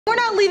We're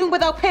not leaving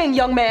without paying,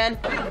 young man.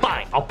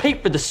 Fine, I'll pay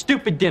for the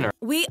stupid dinner.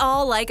 We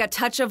all like a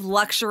touch of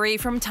luxury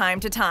from time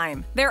to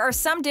time. There are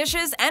some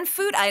dishes and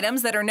food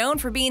items that are known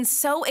for being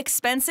so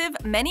expensive,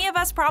 many of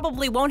us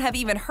probably won't have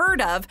even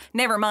heard of,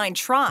 never mind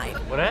tried.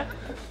 What at?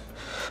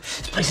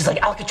 This place is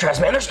like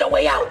Alcatraz, man. There's no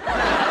way out.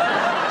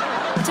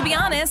 To be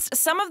honest,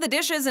 some of the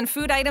dishes and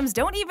food items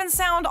don't even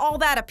sound all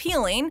that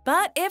appealing,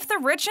 but if the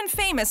rich and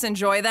famous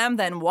enjoy them,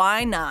 then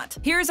why not?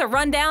 Here's a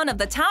rundown of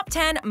the top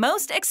 10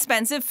 most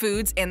expensive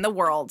foods in the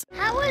world.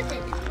 How is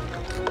it?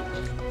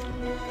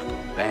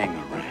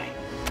 Bangarang.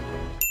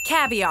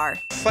 Caviar.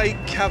 Fake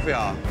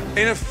caviar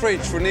in a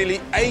fridge for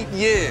nearly 8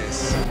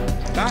 years.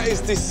 That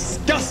is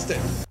disgusting.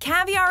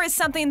 Caviar is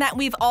something that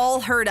we've all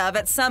heard of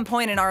at some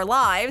point in our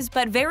lives,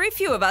 but very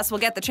few of us will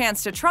get the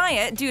chance to try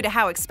it due to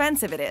how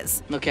expensive it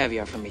is. No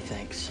caviar for me,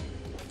 thanks.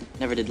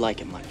 Never did like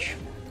it much.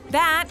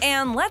 That,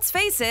 and let's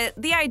face it,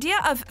 the idea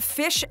of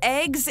fish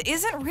eggs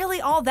isn't really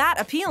all that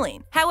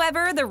appealing.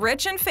 However, the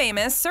rich and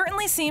famous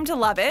certainly seem to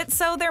love it,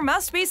 so there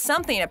must be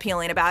something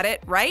appealing about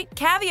it, right?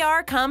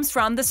 Caviar comes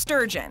from the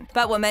sturgeon,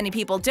 but what many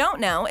people don't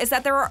know is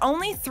that there are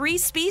only 3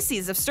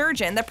 species of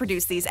sturgeon that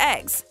produce these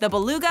eggs: the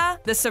beluga,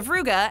 the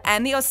savruga,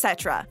 and the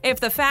ossetra. If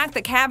the fact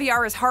that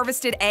caviar is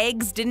harvested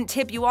eggs didn't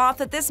tip you off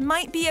that this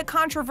might be a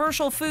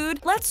controversial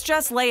food, let's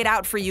just lay it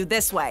out for you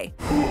this way.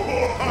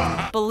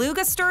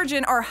 Beluga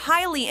sturgeon are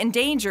highly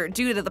endangered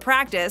due to the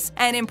practice,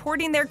 and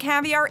importing their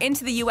caviar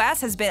into the US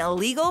has been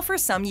illegal for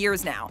some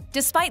years now.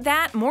 Despite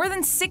that, more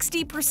than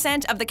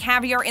 60% of the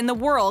caviar in the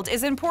world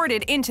is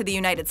imported into the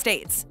United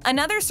States.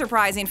 Another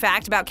surprising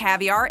fact about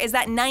caviar is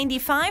that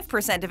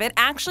 95% of it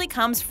actually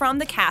comes from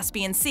the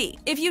Caspian Sea.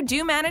 If you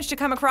do manage to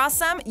come across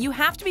some, you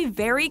have to be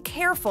very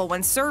careful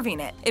when serving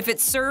it. If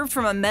it's served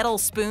from a metal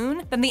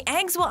spoon, then the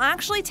eggs will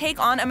actually take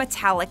on a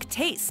metallic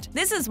taste.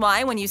 This is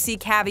why when you see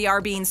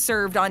caviar being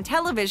served on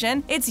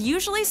television, it's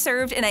usually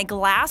served in a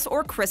glass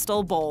or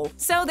crystal bowl.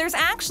 So there's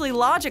actually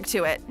logic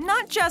to it,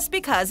 not just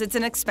because it's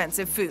an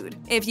expensive food.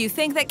 If you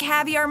think that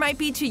caviar might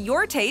be to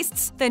your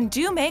tastes, then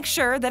do make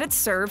sure that it's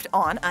served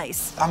on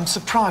ice. I'm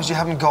surprised you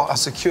haven't got a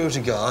security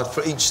guard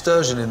for each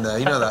sturgeon in there,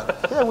 you know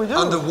that? Yeah, we do.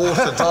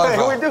 Underwater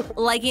diver. We do.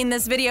 Liking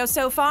this video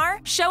so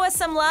far? Show us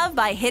some love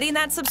by hitting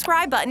that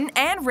subscribe button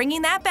and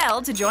ringing that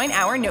bell to join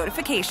our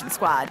notification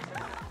squad.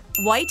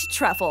 White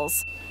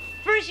truffles.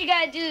 First, you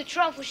gotta do the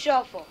truffle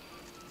shuffle.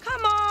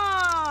 Come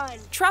on!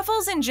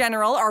 Truffles in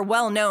general are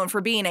well known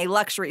for being a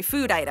luxury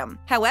food item.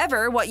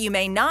 However, what you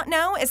may not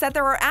know is that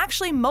there are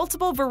actually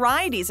multiple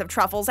varieties of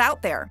truffles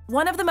out there.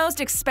 One of the most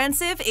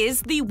expensive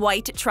is the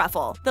white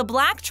truffle. The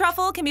black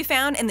truffle can be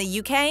found in the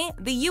UK,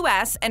 the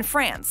US, and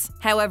France.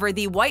 However,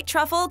 the white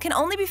truffle can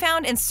only be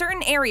found in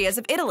certain areas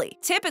of Italy.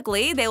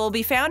 Typically, they will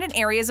be found in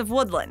areas of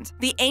woodland.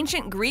 The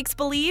ancient Greeks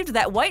believed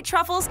that white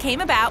truffles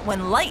came about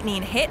when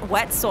lightning hit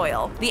wet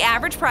soil. The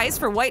average price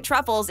for white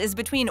truffles is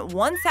between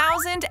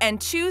 $1,000 and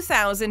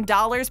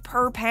 $2,000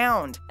 per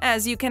pound.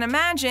 As you can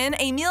imagine,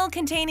 a meal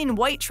containing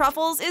white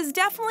truffles is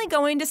definitely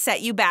going to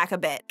set you back a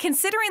bit.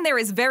 Considering there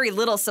is very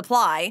little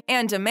supply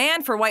and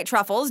demand for white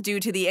truffles due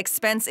to the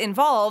expense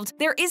involved,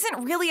 there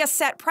isn't really a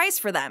set price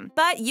for them,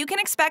 but you can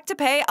expect to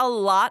pay a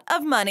lot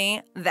of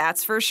money,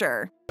 that's for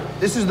sure.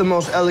 This is the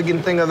most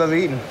elegant thing I've ever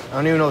eaten. I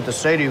don't even know what to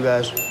say to you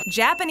guys.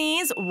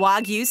 Japanese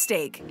Wagyu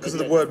steak. Because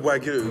the word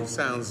Wagyu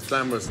sounds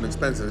glamorous and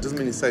expensive, it doesn't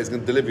mean you say it's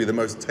going to deliver you the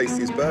most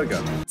tastiest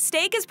burger.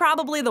 Steak is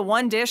probably the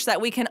one dish that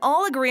we can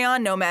all agree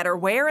on, no matter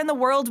where in the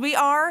world we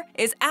are,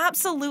 is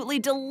absolutely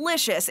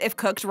delicious if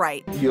cooked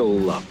right. You'll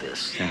love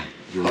this.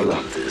 You'll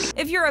love this.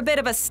 If you're a bit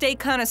of a steak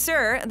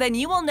connoisseur, then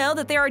you will know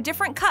that there are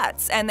different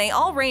cuts, and they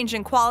all range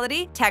in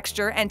quality,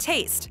 texture, and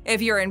taste. If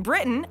you're in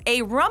Britain,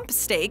 a rump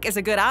steak is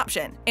a good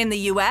option. In the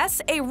US,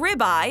 a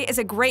ribeye is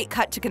a great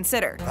cut to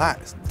consider.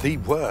 That is the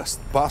worst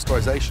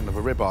pasteurization of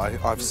a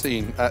ribeye I've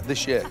seen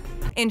this year.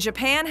 In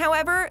Japan,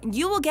 however,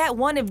 you will get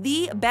one of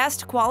the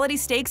best quality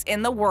steaks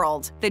in the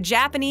world. The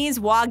Japanese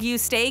Wagyu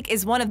steak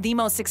is one of the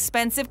most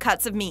expensive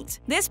cuts of meat.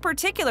 This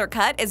particular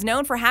cut is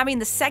known for having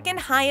the second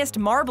highest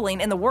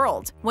marbling in the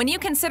world. When you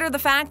consider the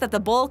fact that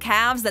the bull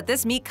calves that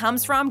this meat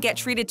comes from get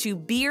treated to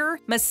beer,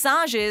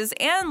 massages,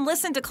 and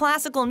listen to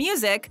classical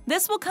music,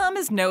 this will come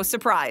as no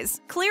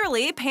surprise.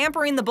 Clearly,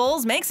 pampering the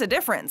bulls makes a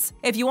difference.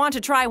 If you want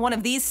to try one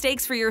of these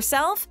steaks for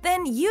yourself,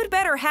 then you'd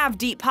better have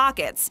deep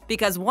pockets,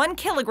 because 1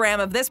 kilogram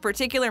of this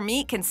particular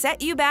meat can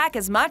set you back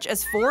as much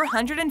as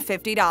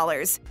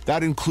 $450.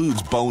 That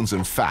includes bones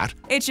and fat.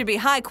 It should be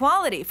high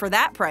quality for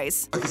that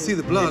price. I can see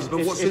the blood,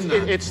 but what's in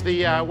there? It's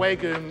the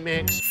Wagyu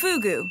mix.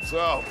 Fugu.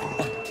 So,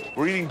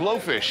 we're eating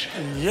blowfish.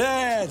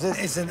 Yeah,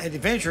 it's an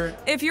adventure.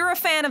 If you're a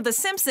fan of The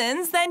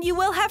Simpsons, then you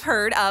will have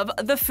heard of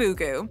the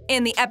fugu.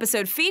 In the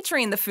episode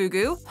featuring the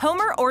fugu,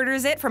 Homer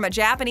orders it from a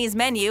Japanese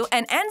menu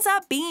and ends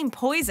up being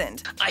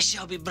poisoned. I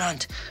shall be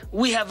blunt.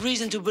 We have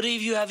reason to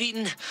believe you have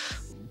eaten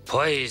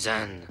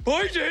Poison.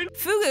 Poison?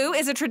 Fugu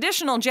is a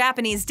traditional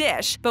Japanese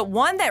dish, but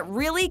one that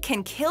really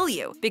can kill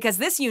you because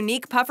this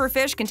unique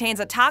pufferfish contains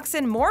a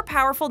toxin more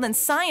powerful than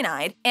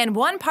cyanide, and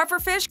one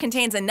pufferfish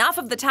contains enough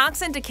of the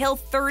toxin to kill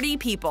 30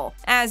 people.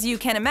 As you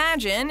can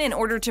imagine, in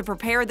order to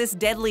prepare this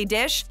deadly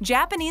dish,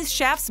 Japanese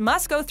chefs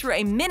must go through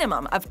a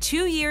minimum of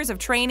 2 years of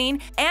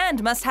training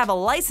and must have a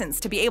license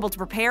to be able to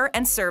prepare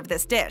and serve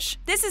this dish.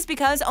 This is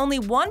because only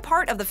one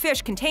part of the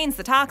fish contains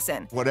the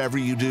toxin. Whatever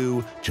you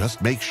do,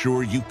 just make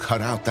sure you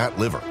cut out that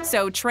liver.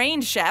 So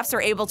trained chefs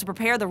are able to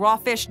prepare the raw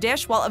fish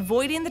dish while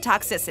avoiding the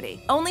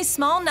toxicity. Only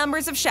small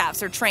numbers of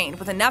chefs are trained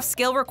with enough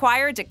skill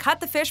required to cut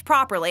the fish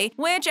properly,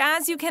 which,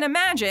 as you can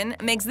imagine,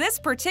 makes this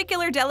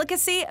particular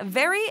delicacy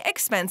very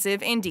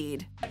expensive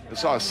indeed. I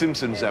saw a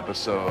Simpsons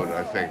episode,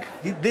 I think.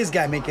 This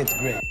guy make it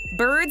great.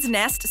 Bird's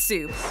nest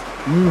soup.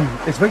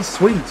 It's very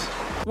sweet.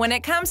 When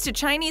it comes to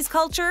Chinese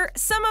culture,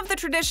 some of the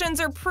traditions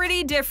are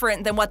pretty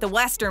different than what the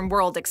Western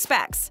world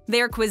expects.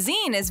 Their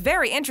cuisine is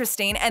very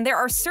interesting, and there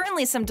are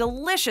certainly some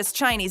delicious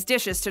Chinese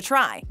dishes to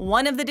try.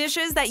 One of the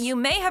dishes that you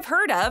may have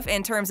heard of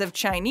in terms of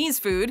Chinese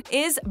food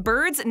is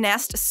bird's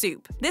nest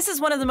soup. This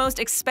is one of the most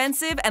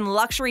expensive and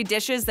luxury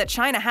dishes that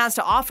China has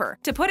to offer.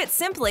 To put it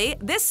simply,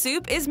 this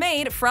soup is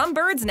made from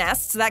bird's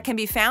nests that can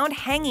be found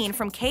hanging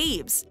from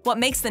caves. What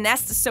makes the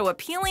nests so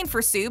appealing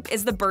for soup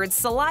is the bird's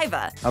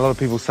saliva. A lot of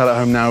people sat at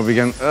home now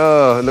begin,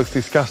 oh, it looks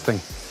disgusting.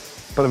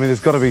 But I mean, there's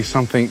got to be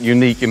something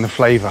unique in the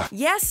flavor.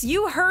 Yes,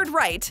 you heard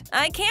right.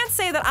 I can't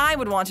say that I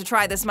would want to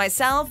try this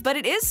myself, but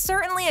it is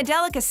certainly a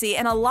delicacy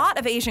in a lot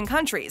of Asian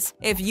countries.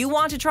 If you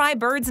want to try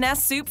bird's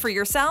nest soup for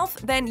yourself,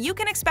 then you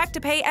can expect to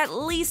pay at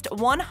least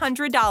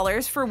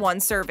 $100 for one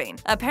serving.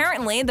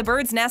 Apparently, the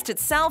bird's nest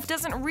itself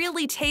doesn't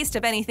really taste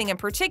of anything in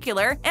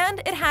particular, and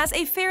it has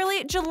a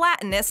fairly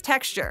gelatinous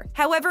texture.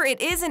 However, it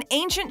is an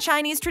ancient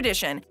Chinese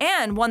tradition,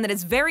 and one that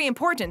is very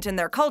important in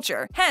their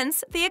culture,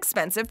 hence the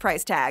expensive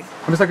price tag.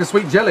 And it's like a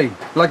sweet jelly,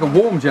 like a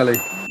warm jelly.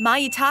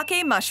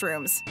 Mattock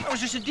mushrooms. That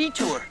was just a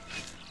detour.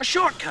 A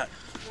shortcut.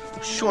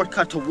 A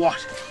shortcut to what?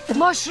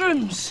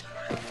 Mushrooms!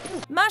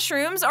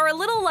 Mushrooms are a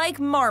little like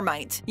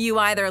Marmite. You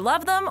either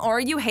love them or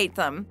you hate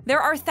them. There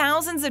are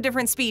thousands of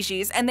different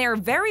species, and they are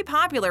very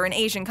popular in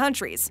Asian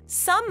countries.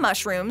 Some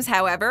mushrooms,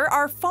 however,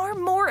 are far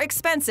more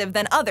expensive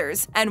than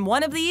others, and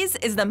one of these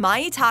is the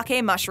Mattock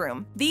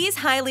mushroom. These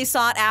highly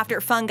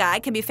sought-after fungi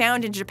can be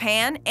found in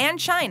Japan and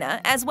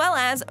China, as well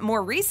as,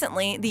 more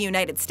recently, the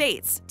United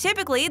States.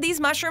 Typically, these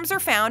mushrooms are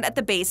found at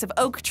the base of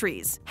oak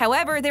trees.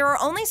 However, there are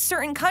only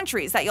certain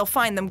countries that you'll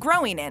find them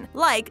growing in,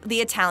 like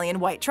the Italian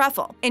white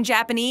truffle. In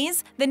Japanese,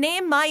 the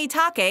name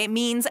maitake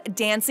means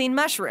dancing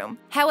mushroom.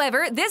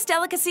 However, this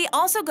delicacy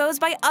also goes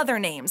by other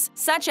names,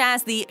 such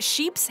as the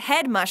sheep's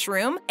head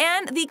mushroom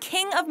and the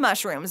king of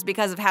mushrooms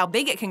because of how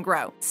big it can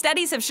grow.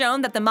 Studies have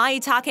shown that the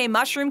maitake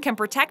mushroom can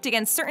protect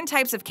against certain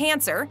types of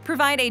cancer,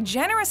 provide a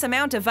generous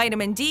amount of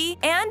vitamin D,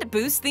 and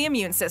boost the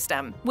immune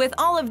system. With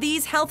all of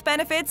these health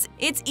benefits,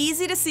 it's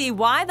easy to see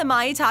why the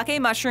maitake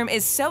mushroom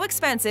is so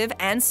expensive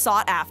and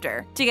sought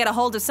after. To get a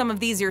hold of some of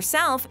these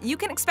yourself, you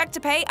can expect to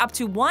pay up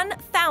to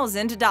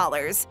 $1,000.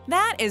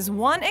 That is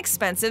one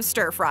expensive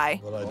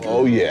stir-fry.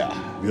 Oh yeah.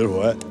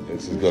 Beautiful, eh?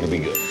 This is gonna be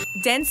good.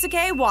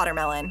 Densuke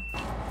Watermelon.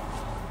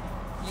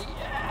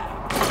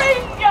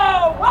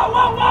 Bingo! Whoa,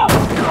 whoa, whoa!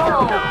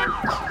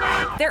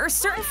 There are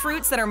certain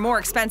fruits that are more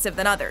expensive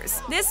than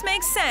others. This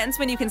makes sense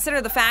when you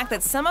consider the fact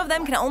that some of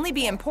them can only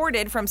be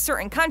imported from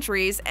certain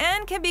countries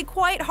and can be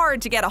quite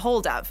hard to get a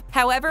hold of.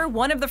 However,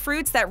 one of the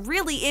fruits that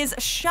really is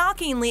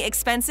shockingly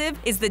expensive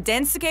is the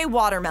Densuke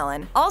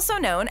watermelon, also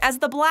known as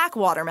the black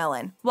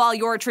watermelon. While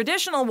your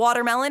traditional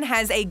watermelon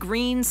has a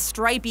green,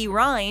 stripy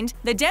rind,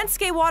 the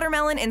Densuke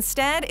watermelon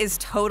instead is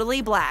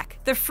totally black.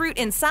 The fruit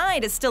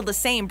inside is still the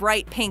same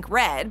bright pink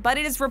red, but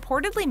it is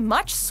reportedly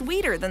much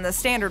sweeter than the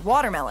standard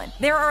watermelon.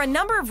 There are a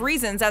number of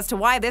reasons as to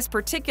why this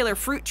particular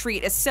fruit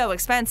treat is so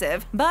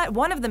expensive, but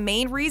one of the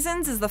main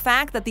reasons is the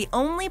fact that the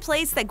only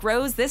place that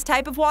grows this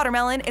type of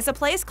watermelon is a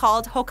place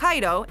called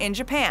Hokkaido in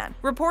Japan.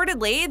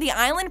 Reportedly, the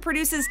island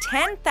produces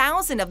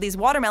 10,000 of these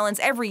watermelons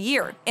every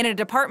year. In a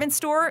department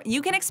store,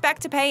 you can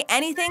expect to pay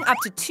anything up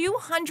to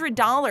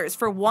 $200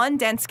 for one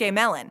Densuke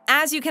melon.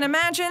 As you can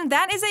imagine,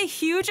 that is a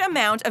huge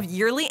amount of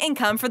yearly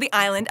income for the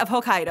island of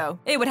Hokkaido.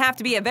 It would have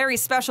to be a very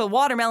special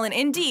watermelon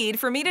indeed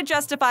for me to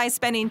justify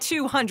spending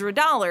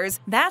 $200,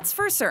 that's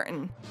for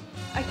certain.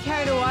 I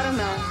carried a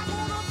watermelon.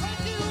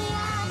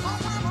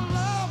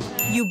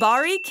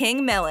 Yubari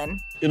King Melon.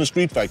 In a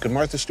street fight, could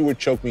Martha Stewart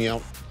choke me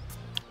out?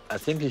 I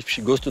think if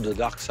she goes to the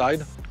dark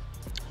side,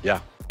 yeah.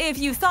 If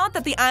you thought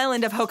that the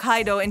island of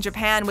Hokkaido in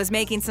Japan was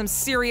making some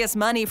serious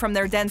money from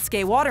their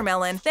Densuke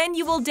watermelon, then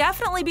you will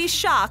definitely be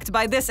shocked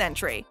by this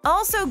entry.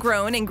 Also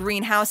grown in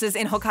greenhouses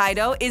in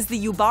Hokkaido is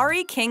the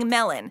Yubari King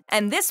melon,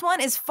 and this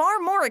one is far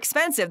more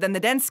expensive than the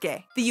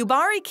Densuke. The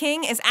Yubari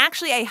King is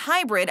actually a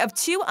hybrid of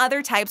two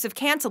other types of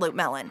cantaloupe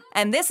melon,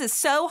 and this is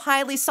so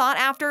highly sought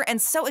after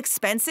and so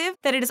expensive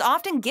that it is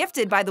often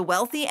gifted by the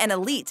wealthy and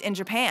elite in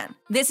Japan.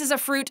 This is a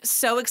fruit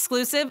so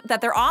exclusive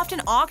that they're often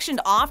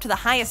auctioned off to the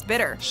highest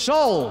bidder.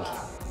 Sold.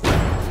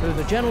 To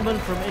the gentleman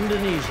from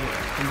Indonesia,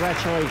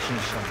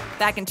 congratulations, son.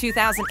 Back in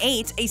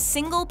 2008, a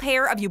single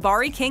pair of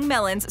Yubari king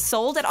melons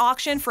sold at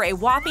auction for a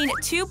whopping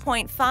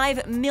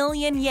 2.5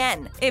 million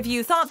yen. If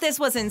you thought this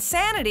was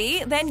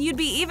insanity, then you'd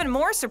be even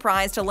more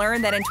surprised to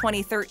learn that in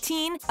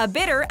 2013, a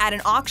bidder at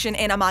an auction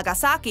in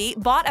Amagasaki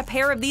bought a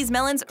pair of these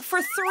melons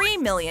for 3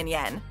 million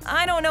yen.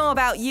 I don't know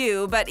about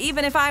you, but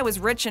even if I was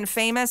rich and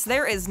famous,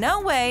 there is no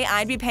way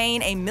I'd be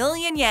paying 1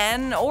 million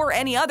yen or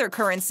any other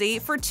currency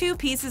for 2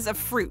 pieces of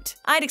fruit.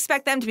 I'd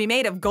expect them to be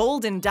made of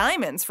gold and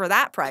diamonds for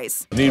that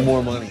price. Need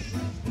more money.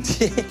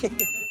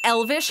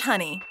 Elvish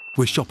Honey.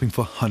 We're shopping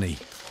for honey.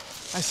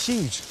 That's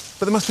huge.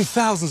 But there must be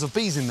thousands of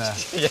bees in there.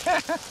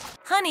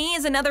 Honey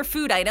is another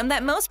food item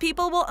that most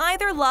people will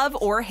either love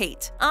or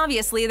hate.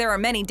 Obviously, there are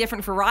many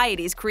different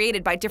varieties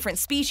created by different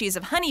species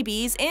of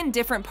honeybees in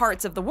different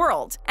parts of the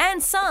world,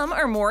 and some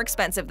are more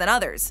expensive than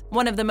others.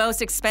 One of the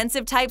most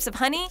expensive types of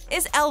honey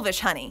is Elvish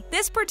honey.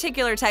 This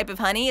particular type of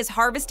honey is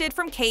harvested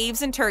from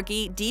caves in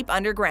Turkey deep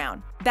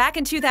underground. Back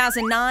in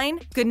 2009,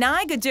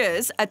 Günay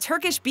Gündüz, a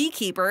Turkish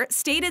beekeeper,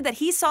 stated that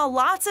he saw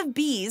lots of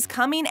bees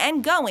coming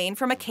and going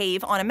from a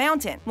cave on a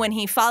mountain. When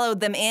he followed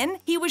them in,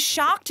 he was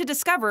shocked to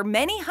discover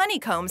many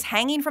honeycombs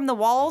hanging from the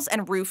walls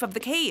and roof of the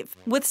cave.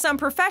 With some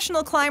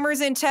professional climbers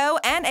in tow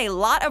and a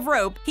lot of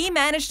rope, he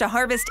managed to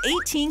harvest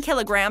 18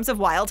 kilograms of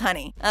wild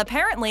honey.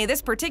 Apparently,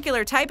 this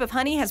particular type of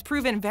honey has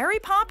proven very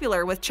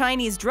popular with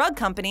Chinese drug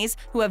companies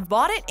who have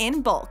bought it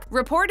in bulk.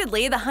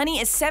 Reportedly, the honey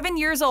is 7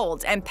 years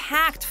old and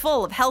packed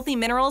full of healthy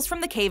minerals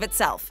from the cave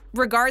itself.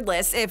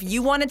 Regardless, if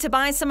you wanted to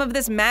buy some of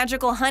this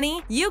magical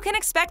honey, you can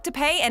expect to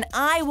pay an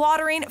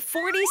eye-watering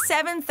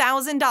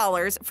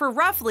 $47,000 for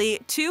roughly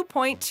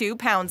 2.2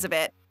 pounds of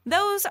it.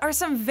 Those are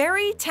some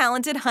very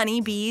talented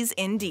honeybees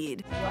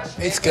indeed.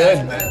 It's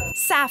good, man.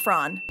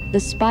 Saffron. The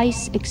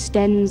spice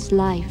extends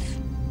life.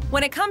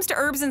 When it comes to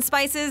herbs and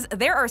spices,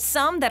 there are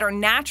some that are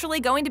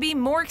naturally going to be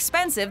more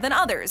expensive than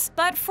others.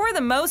 But for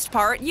the most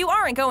part, you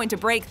aren't going to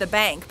break the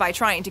bank by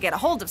trying to get a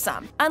hold of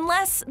some.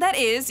 Unless, that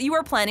is, you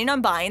are planning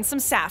on buying some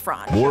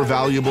saffron. More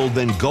valuable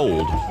than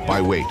gold by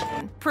weight.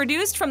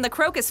 Produced from the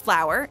crocus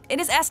flower, it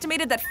is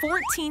estimated that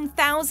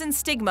 14,000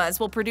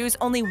 stigmas will produce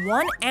only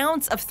 1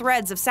 ounce of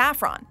threads of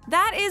saffron.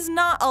 That is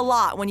not a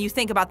lot when you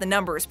think about the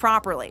numbers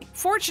properly.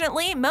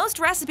 Fortunately, most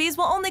recipes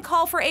will only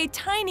call for a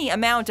tiny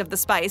amount of the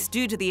spice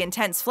due to the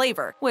intense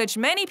flavor, which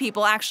many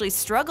people actually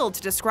struggle to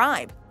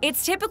describe.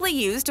 It's typically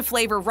used to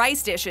flavor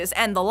rice dishes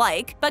and the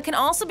like, but can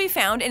also be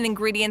found in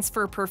ingredients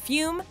for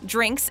perfume,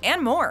 drinks,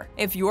 and more.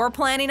 If you're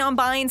planning on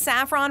buying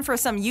saffron for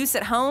some use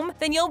at home,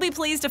 then you'll be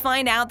pleased to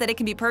find out that it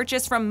can be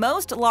purchased from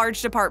most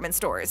large department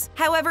stores.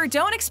 However,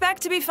 don't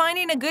expect to be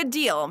finding a good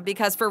deal,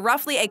 because for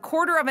roughly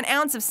 1/4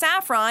 ounce of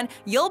saffron,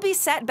 you'll be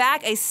set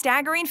back a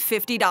staggering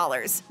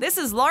 $50. This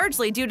is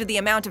largely due to the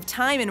amount of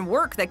time and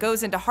work that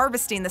goes into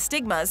harvesting the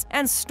stigmas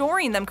and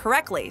storing them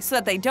correctly so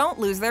that they don't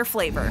lose their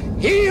flavor.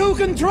 He who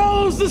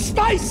controls the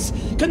spice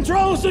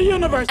controls the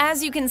universe.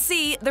 As you can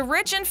see, the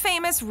rich and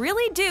famous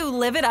really do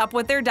live it up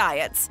with their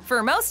diets.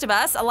 For most of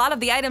us, a lot of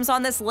the items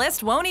on this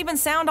list won't even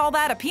sound all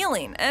that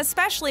appealing,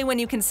 especially when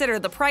you consider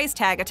the price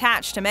tag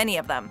attached to many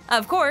of them.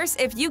 Of course,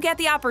 if you get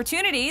the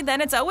opportunity, then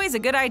it's always a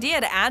good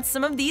idea to add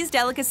some of these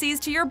delicacies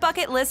to your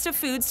bucket list of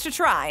foods to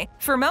try.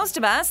 For most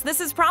of us,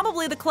 this is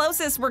probably the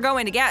closest we're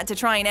going to get to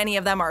trying any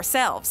of them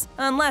ourselves,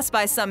 unless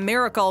by some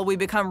miracle we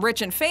become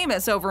rich and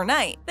famous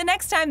overnight. The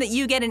next time that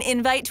you get an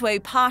invite to a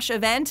posh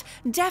event,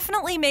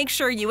 definitely make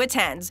sure you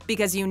attend,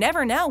 because you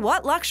never know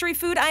what luxury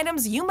food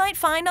items you might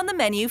find on the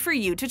menu for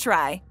you to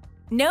try.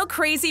 No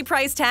crazy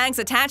price tags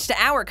attached to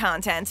our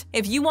content.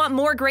 If you want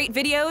more great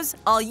videos,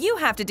 all you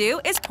have to do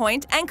is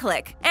point and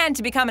click. And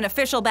to become an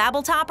official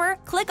Babble Topper,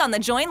 click on the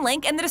join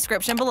link in the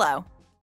description below.